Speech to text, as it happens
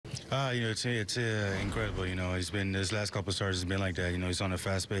It's incredible. He's been this last couple of starts has been like that. He's on a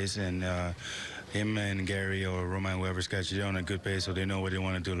fast pace, and him and Gary or Roman, whoever's catching, they're on a good pace, so they know what they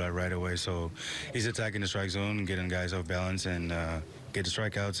want to do like right away. So he's attacking the strike zone, getting guys off balance, and get the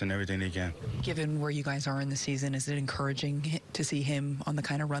strikeouts and everything they can. Given where you guys are in the season, is it encouraging to see him on the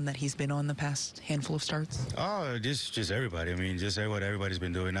kind of run that he's been on the past handful of starts? Oh, just everybody. I mean, just what everybody's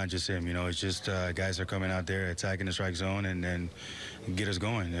been doing, not just him. It's just guys are coming out there attacking the strike zone and then get us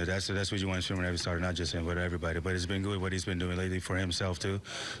going. That's what you want to see from every starter, not just him, but everybody. But it's been good what he's been doing lately for himself too.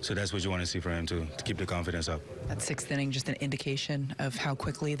 So that's what you want to see from him too, to keep the confidence up. That sixth inning, just an indication of how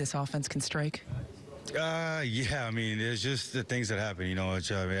quickly this offense can strike. Yeah, I mean, it's just the things that happen.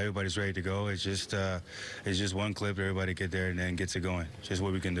 Everybody's ready to go. It's just one clip. Everybody get there and then gets it going. Just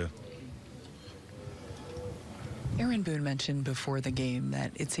what we can do. Aaron Boone mentioned before the game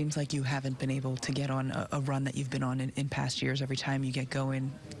that it seems like you haven't been able to get on a run that you've been on in past years. Every time you get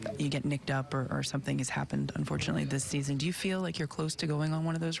going, you get nicked up or something has happened, unfortunately, this season. Do you feel like you're close to going on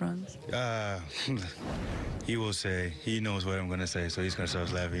one of those runs? He will say. He knows what I'm going to say, so he's going to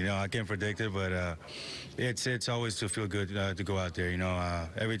start laughing. I can't predict it, but it's always to feel good to go out there.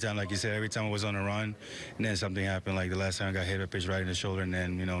 Every time, like you said, every time I was on a run, and then something happened. Like the last time I got hit a pitch right in the shoulder, and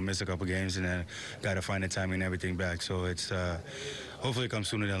then missed a couple games, and then got to find the timing and everything back. So it's hopefully it comes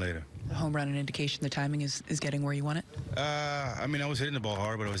sooner than later. The home run, an indication the timing is getting where you want it? I mean, I was hitting the ball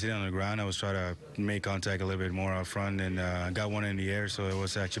hard, but I was hitting on the ground. I was trying to make contact a little bit more out front, and got one in the air, so it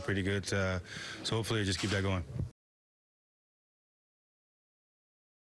was actually pretty good. So hopefully, just keep that going.